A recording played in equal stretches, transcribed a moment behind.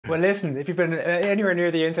Well, listen, if you've been anywhere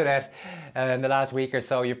near the internet in the last week or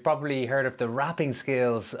so, you've probably heard of the rapping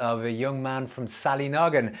skills of a young man from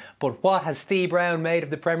Sallynoggin. But what has Ste Brown made of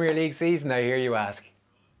the Premier League season, I hear you ask?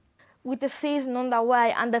 With the season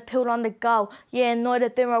underway and the pool on the go,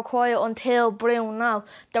 United been required until Brown now.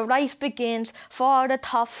 The race begins for the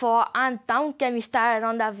top four, and don't get me started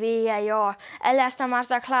on the VAR. A Leicester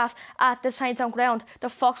masterclass at the St ground. The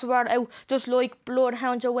Fox were out just like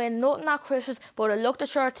bloodhounds. You win nothing at Christmas, but it looked a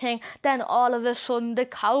sure thing. Then all of a sudden the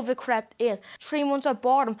COVID crept in. 3 months of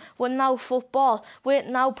boredom with no football, with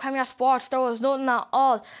no Premier Sports. There was nothing at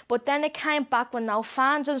all. But then it came back with no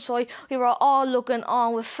fans inside. We were all looking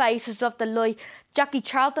on with faces of the light. Jackie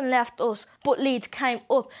Charlton left us, but Leeds came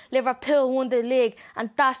up. Liverpool won the league, and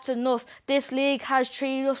that's enough. This league has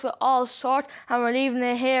treated us with all sorts, and we're leaving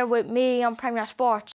it here with me on Premier Sports.